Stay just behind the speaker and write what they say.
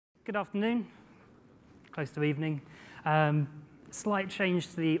Good afternoon, close to evening. Slight change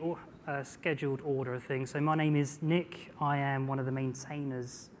to the scheduled order of things. So my name is Nick. I am one of the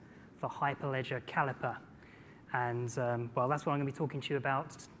maintainers for Hyperledger Caliper. And well, that's what I'm going to be talking to you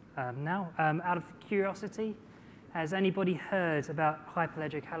about now. Out of curiosity, has anybody heard about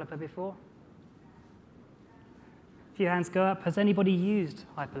Hyperledger Caliper before? A few hands go up. Has anybody used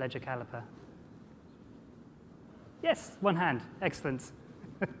Hyperledger Caliper? Yes, one hand. Excellent.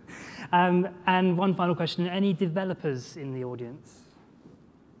 And one final question, any developers in the audience?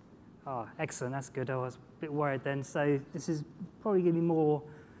 Oh, excellent, that's good. I was a bit worried then. So this is probably going to be more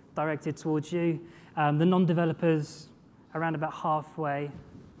directed towards you. The non-developers, around about halfway.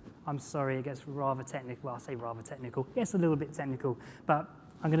 I'm sorry, it gets rather technical. Well, I say rather technical. Yes, a little bit technical. But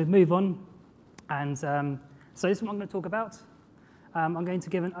I'm going to move on. And so this is what I'm going to talk about. I'm going to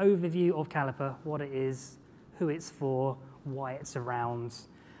give an overview of Caliper, what it is, who it's for, why it's around.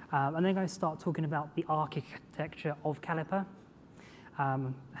 And then I'm going to start talking about the architecture of Caliper,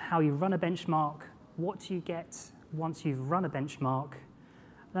 how you run a benchmark, what you get once you've run a benchmark.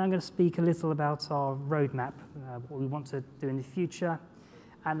 Then I'm going to speak a little about our roadmap, what we want to do in the future,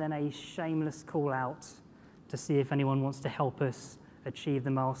 and then a shameless call out to see if anyone wants to help us achieve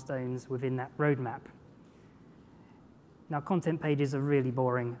the milestones within that roadmap. Now, content pages are really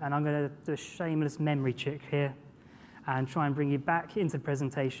boring, and I'm going to do a shameless memory trick here and try and bring you back into the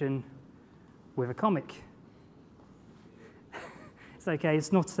presentation with a comic. It's okay,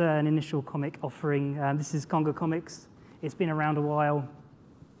 it's not an initial comic offering. This is Conga Comics. It's been around a while.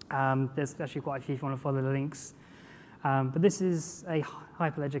 There's actually quite a few if you want to follow the links. But this is a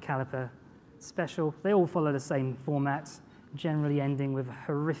Hyperledger Caliper special. They all follow the same format, generally ending with a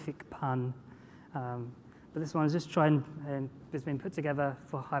horrific pun. But this one is just trying, it's been put together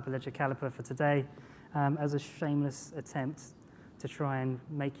for Hyperledger Caliper for today as a shameless attempt to try and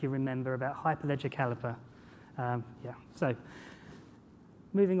make you remember about Hyperledger Caliper. Yeah, so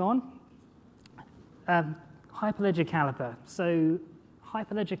moving on. Hyperledger Caliper. So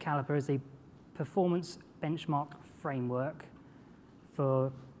Hyperledger Caliper is a performance benchmark framework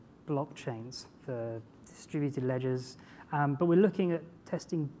for blockchains, for distributed ledgers. But we're looking at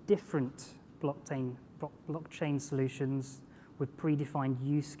testing different blockchain solutions with predefined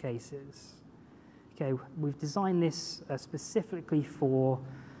use cases. Okay, we've designed this specifically for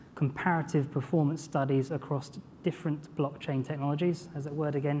comparative performance studies across different blockchain technologies. As that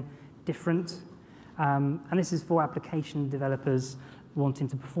word again, different. And this is for application developers wanting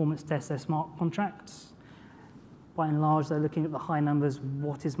to performance test their smart contracts. By and large, they're looking at the high numbers.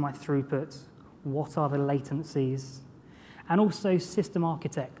 What is my throughput? What are the latencies? And also system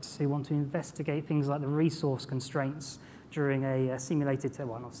architects who want to investigate things like the resource constraints during a simulated,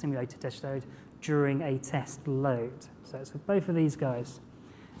 well, not simulated test load, during a test load. So it's for both of these guys.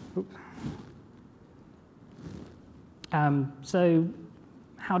 So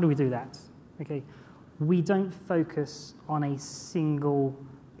how do we do that? Okay, we don't focus on a single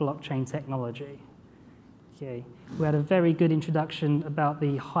blockchain technology. Okay, we had a very good introduction about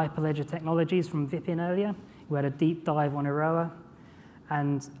the Hyperledger technologies from Vipin earlier. We had a deep dive on Eroa,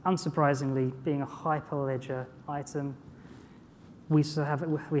 and unsurprisingly, being a Hyperledger item, we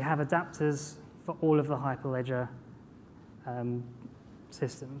have adapters for all of the Hyperledger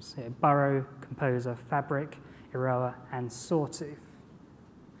systems, Burrow, Composer, Fabric, Eroa, and Sawtooth.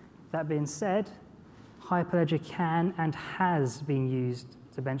 That being said, Hyperledger can and has been used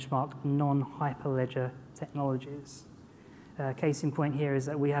to benchmark non-Hyperledger technologies. Case in point here is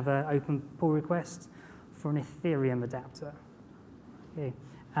that we have an open pull request for an Ethereum adapter. Okay.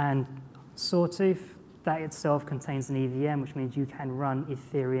 And Sawtooth, that itself contains an EVM, which means you can run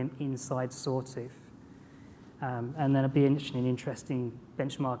Ethereum inside Sawtooth. And then it'll be an interesting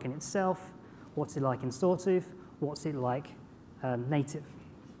benchmark in itself. What's it like in Sawtooth? What's it like native?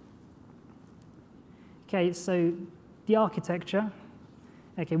 Okay, so the architecture,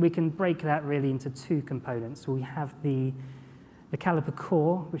 okay, we can break that really into two components. So we have the Caliper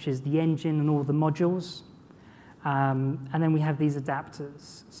core, which is the engine and all the modules. And then we have these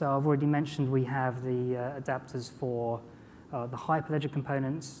adapters. So I've already mentioned we have the adapters for the Hyperledger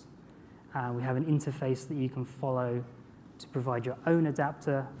components. We have an interface that you can follow to provide your own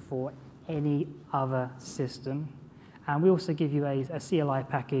adapter for any other system. And we also give you a CLI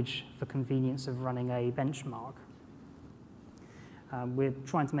package for convenience of running a benchmark. We're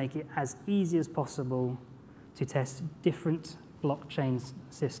trying to make it as easy as possible to test different blockchain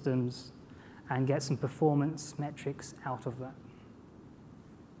systems and get some performance metrics out of that.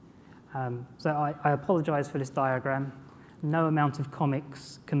 So I apologize for this diagram. No amount of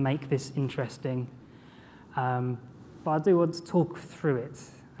comics can make this interesting. But I do want to talk through it.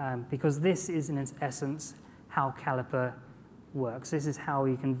 because this is, in its essence, how Caliper works. This is how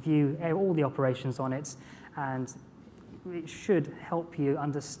you can view all the operations on it, and it should help you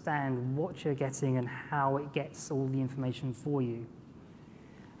understand what you're getting and how it gets all the information for you.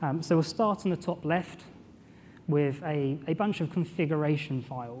 So we'll start on the top left with a bunch of configuration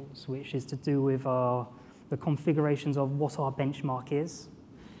files, which is to do with the configurations of what our benchmark is,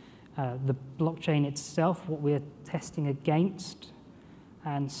 the blockchain itself, what we're testing against,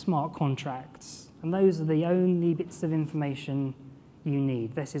 and smart contracts. And those are the only bits of information you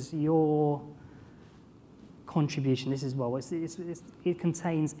need. This is your contribution. This is, well, it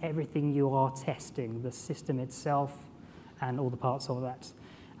contains everything you are testing, the system itself and all the parts of that.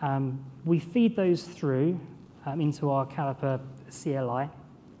 We feed those through into our Caliper CLI,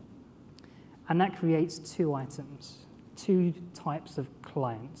 and that creates two items, two types of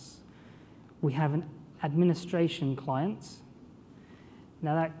clients. We have an administration client.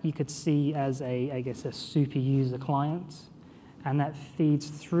 Now that you could see as I guess, a super user client, and that feeds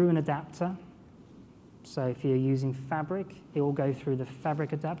through an adapter. So if you're using Fabric, it will go through the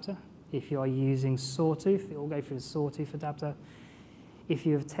Fabric adapter. If you are using Sawtooth, it will go through the Sawtooth adapter. If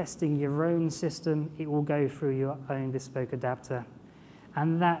you're testing your own system, it will go through your own bespoke adapter.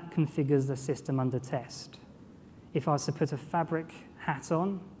 And that configures the system under test. If I was to put a Fabric hat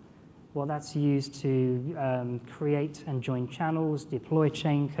on, well, that's used to create and join channels, deploy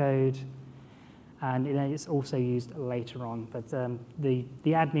chain code, and it's also used later on. But the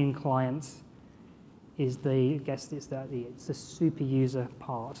admin client is it's the super user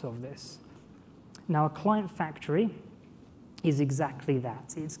part of this. Now, a client factory is exactly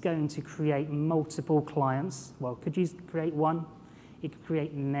that. It's going to create multiple clients. Well, could you create one? It could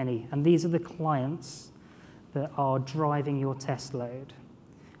create many. And these are the clients that are driving your test load.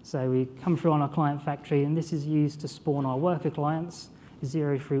 So we come through on our client factory, and this is used to spawn our worker clients,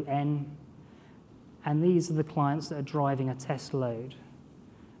 0 through n. And these are the clients that are driving a test load.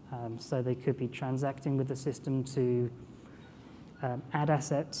 So they could be transacting with the system to add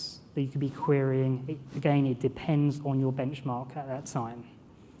assets that you could be querying. Again, it depends on your benchmark at that time.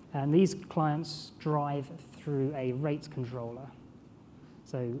 And these clients drive through a rate controller.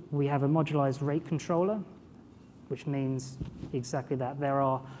 So we have a modularized rate controller, which means exactly that. There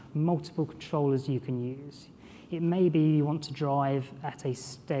are multiple controllers you can use. It may be you want to drive at a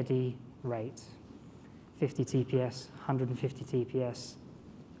steady rate, 50 TPS, 150 TPS,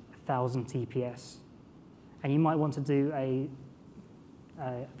 1,000 TPS. And you might want to do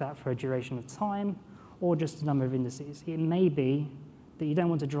that for a duration of time or just a number of indices. It may be that you don't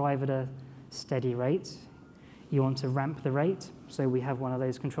want to drive at a steady rate. You want to ramp the rate, so we have one of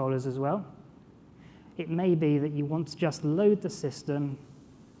those controllers as well. It may be that you want to just load the system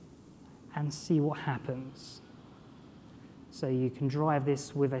and see what happens. So you can drive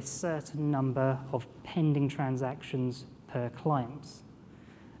this with a certain number of pending transactions per client.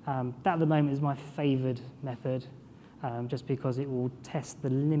 That at the moment is my favored method, just because it will test the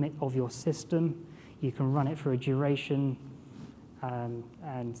limit of your system. You can run it for a duration, and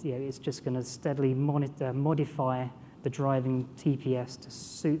it's just going to steadily modify the driving TPS to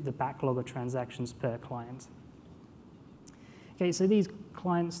suit the backlog of transactions per client. Okay, so these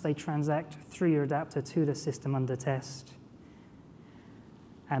clients, they transact through your adapter to the system under test.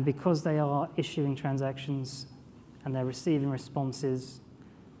 And because they are issuing transactions and they're receiving responses,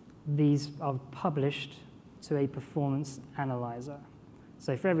 these are published to a performance analyzer.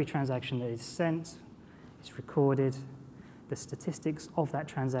 So for every transaction that is sent, it's recorded. The statistics of that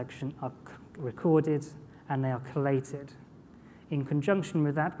transaction are recorded, and they are collated. In conjunction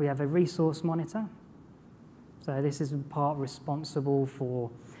with that, we have a resource monitor. So this is in part responsible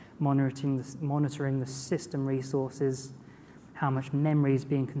for monitoring the system resources, how much memory is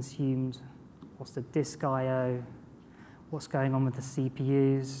being consumed, what's the disk I/O, what's going on with the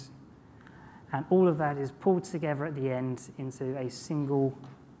CPUs. And all of that is pulled together at the end into a single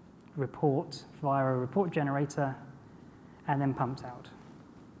report via a report generator and then pumped out.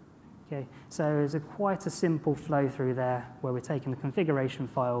 Okay, so there's quite a simple flow through there where we're taking the configuration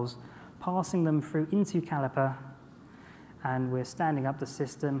files, passing them through into Caliper, and we're standing up the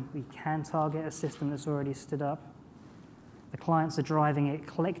system. We can target a system that's already stood up. The clients are driving it,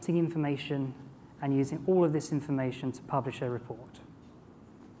 collecting information, and using all of this information to publish a report,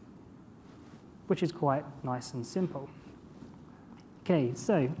 which is quite nice and simple. Okay,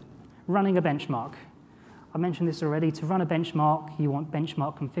 so running a benchmark. I mentioned this already. To run a benchmark, you want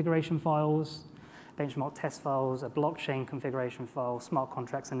benchmark configuration files, benchmark test files, a blockchain configuration file, smart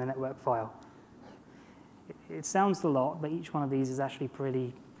contracts, and a network file. It sounds a lot, but each one of these is actually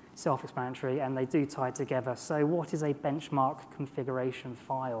pretty self-explanatory, and they do tie together. So what is a benchmark configuration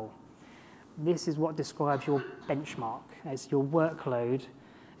file? This is what describes your benchmark. It's your workload.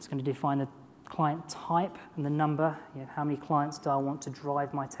 It's going to define the client type and the number. How many clients do I want to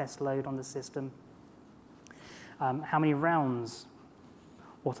drive my test load on the system? How many rounds?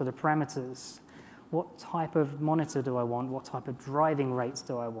 What are the parameters? What type of monitor do I want? What type of driving rates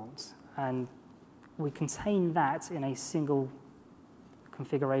do I want? And we contain that in a single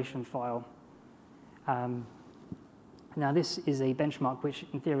configuration file. Now this is a benchmark which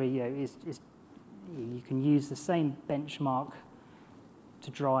in theory you can use the same benchmark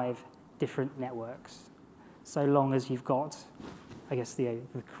to drive different networks, so long as you've got, I guess, the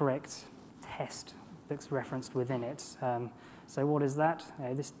correct test that's referenced within it. So what is that?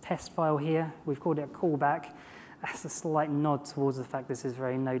 This test file here, we've called it a callback. That's a slight nod towards the fact this is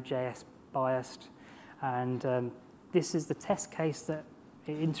very Node.js biased. And this is the test case that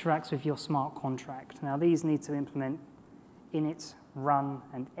it interacts with your smart contract. Now these need to implement init, run,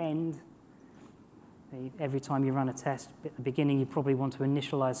 and end. Every time you run a test, at the beginning you probably want to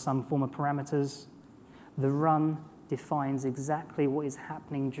initialize some form of parameters. The run defines exactly what is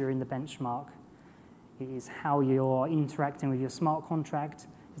happening during the benchmark. It is how you are interacting with your smart contract.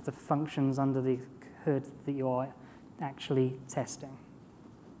 It's the functions under the hood that you are actually testing.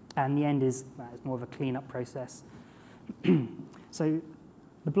 And the end is more of a cleanup process. So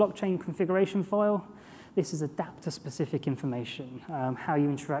the blockchain configuration file, this is adapter-specific information, how you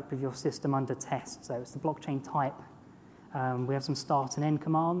interact with your system under test. So it's the blockchain type. We have some start and end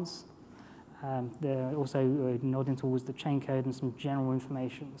commands. They're also nodding towards the chain code and some general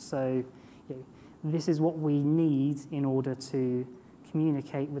information. So this is what we need in order to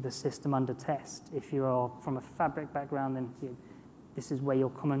communicate with the system under test. If you are from a Fabric background, then this is where your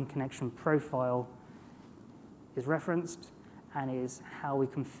common connection profile is referenced, and is how we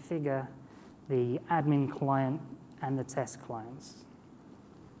configure the admin client and the test clients.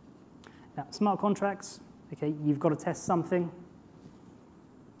 Now, smart contracts, okay, you've got to test something.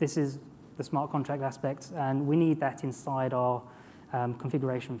 This is the smart contract aspect, and we need that inside our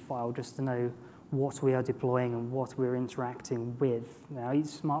configuration file just to know what we are deploying and what we're interacting with. Now, each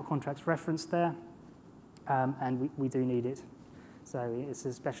smart contract's referenced there, and we do need it. So it's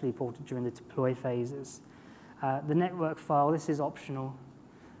especially important during the deploy phases. The network file, this is optional.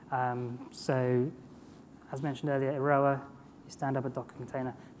 So as mentioned earlier, Aroa, you stand up a Docker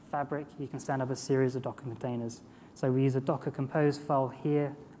container. Fabric, you can stand up a series of Docker containers. So we use a Docker compose file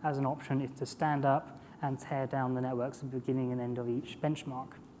here as an option to stand up and tear down the networks at the beginning and end of each benchmark.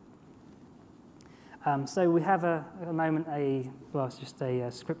 So we have it's just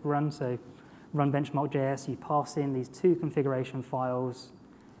a script run. So run benchmark.js, you pass in these two configuration files,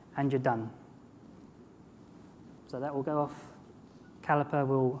 and you're done. So that will go off. Caliper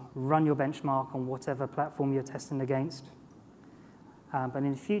will run your benchmark on whatever platform you're testing against. But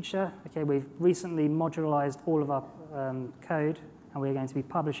in the future, okay, we've recently modularized all of our code, and we're going to be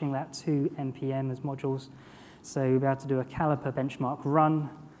publishing that to NPM as modules. So we'll be able to do a Caliper benchmark run.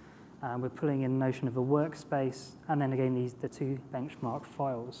 We're pulling in the notion of a workspace, and then again, the two benchmark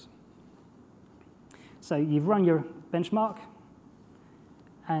files. So you've run your benchmark,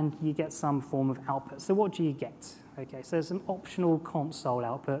 and you get some form of output. So what do you get? Okay, so there's some optional console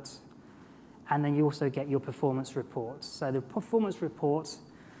outputs, and then you also get your performance reports. So the performance report,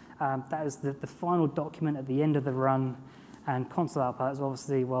 that is the final document at the end of the run, and console output is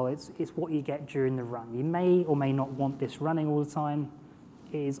obviously, well, it's what you get during the run. You may or may not want this running all the time.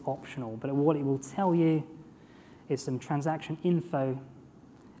 It is optional, but what it will tell you is some transaction info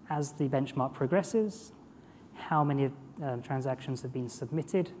as the benchmark progresses, how many transactions have been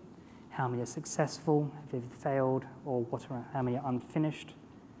submitted, how many are successful, if they've failed, or how many are unfinished.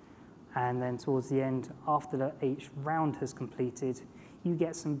 And then towards the end, after each round has completed, you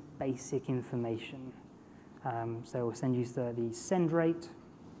get some basic information. So we'll send you the send rate,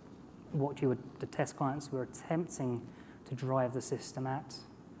 the test clients were attempting to drive the system at,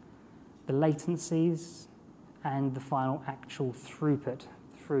 the latencies, and the final actual throughput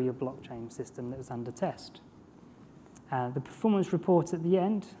through your blockchain system that is under test. The performance report at the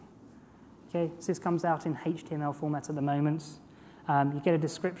end, okay, so this comes out in HTML format at the moment. You get a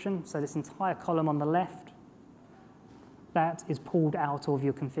description, so this entire column on the left, that is pulled out of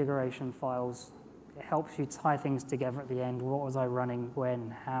your configuration files. It helps you tie things together at the end. What was I running,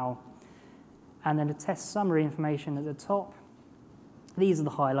 when, how? And then the test summary information at the top. These are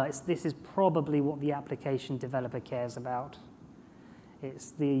the highlights. This is probably what the application developer cares about.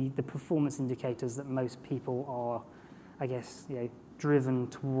 It's the performance indicators that most people are, I guess, driven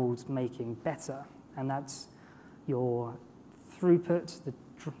towards making better. And that's your throughput, the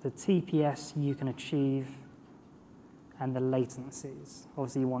the TPS you can achieve and the latencies.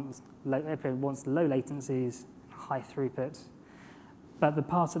 Obviously, everyone wants low latencies, high throughput. But the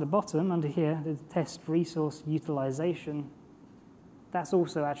part at the bottom, under here, the test resource utilization, that's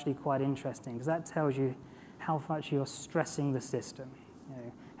also actually quite interesting, because that tells you how much you're stressing the system,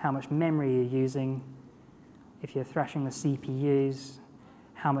 how much memory you're using, if you're thrashing the CPUs,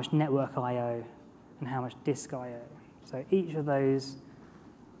 how much network I/O, and how much disk I/O. So each of those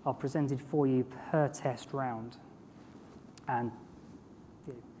are presented for you per test round. And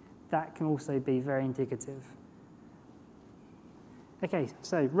that can also be very indicative. Okay,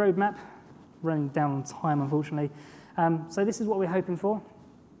 so roadmap, running down on time, unfortunately. So this is what we're hoping for.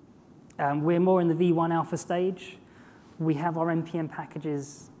 We're more in the V1 alpha stage. We have our NPM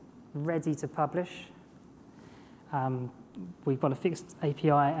packages ready to publish. We've got a fixed API,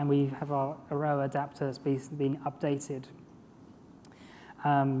 and we have our Aroa adapters being updated.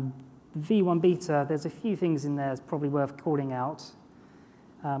 V1 beta, there's a few things in there that's probably worth calling out.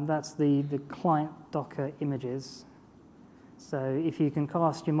 That's the client Docker images. So if you can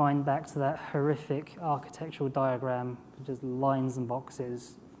cast your mind back to that horrific architectural diagram, just lines and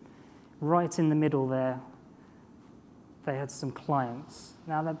boxes, right in the middle there, they had some clients.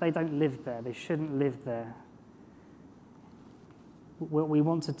 Now, that they don't live there. They shouldn't live there. What we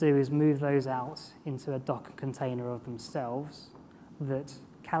want to do is move those out into a Docker container of themselves that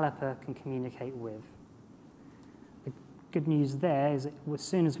Caliper can communicate with. The good news there is that as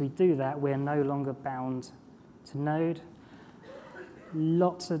soon as we do that, we're no longer bound to Node.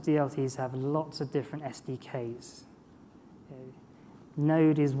 Lots of DLTs have lots of different SDKs.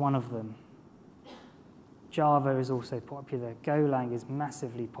 Node is one of them. Java is also popular. Golang is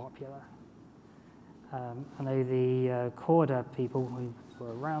massively popular. I know the Corda people who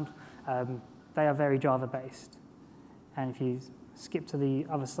were around, they are very Java-based. And if you skip to the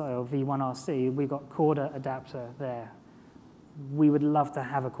other side of V1RC, we've got Corda adapter there. We would love to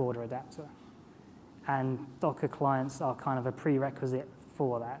have a Corda adapter. And Docker clients are kind of a prerequisite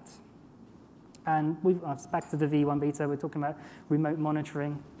for that. And back to the V1 beta, we're talking about remote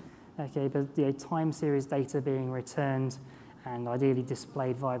monitoring. Okay, but the time series data being returned and ideally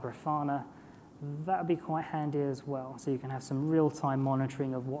displayed via Grafana, that would be quite handy as well. So you can have some real-time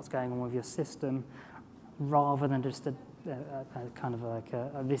monitoring of what's going on with your system, rather than just a kind of like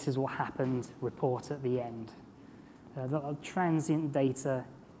a this is what happened report at the end. The transient data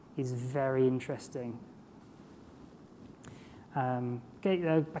is very interesting.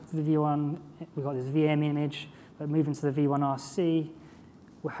 Okay, back to the V1, we've got this VM image, but moving to the V1RC,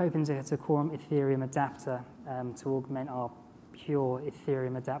 we're hoping to get a Quorum Ethereum adapter to augment our pure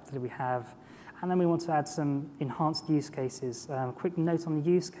Ethereum adapter that we have. And then we want to add some enhanced use cases. Quick note on the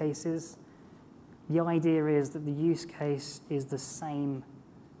use cases. The idea is that the use case is the same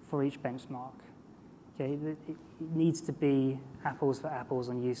for each benchmark. Okay, it needs to be apples for apples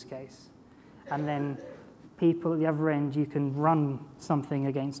on use case. And then people at the other end, you can run something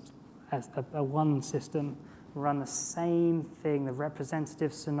against a one system, run the same thing, the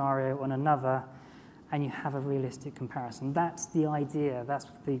representative scenario on another, and you have a realistic comparison. That's the idea. That's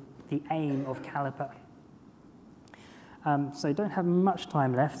the aim of Caliper. So don't have much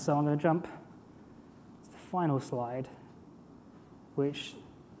time left, so I'm going to jump to the final slide, which,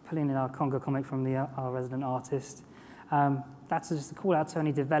 pulling in our Congo comic from our resident artist, that's just a call out to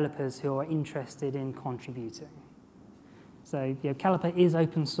any developers who are interested in contributing. So Caliper is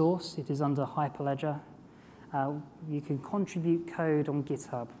open source. It is under Hyperledger. You can contribute code on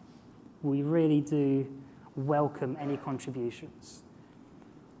GitHub. We really do welcome any contributions.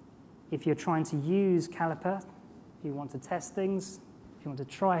 If you're trying to use Caliper, if you want to test things, if you want to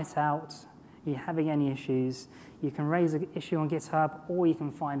try it out, you're having any issues, you can raise an issue on GitHub, or you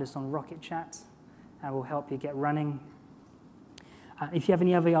can find us on Rocket Chat, and we'll help you get running. If you have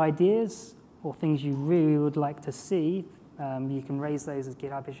any other ideas or things you really would like to see, you can raise those as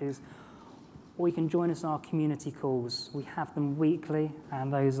GitHub issues, or you can join us on our community calls. We have them weekly,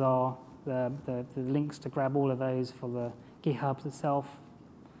 and those are the links to grab all of those for the GitHub itself,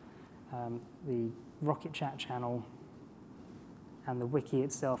 the Rocket Chat channel, and the wiki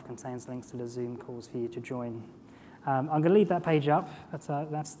itself contains links to the Zoom calls for you to join. I'm going to leave that page up.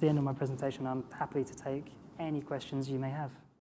 That's the end of my presentation. I'm happy to take any questions you may have.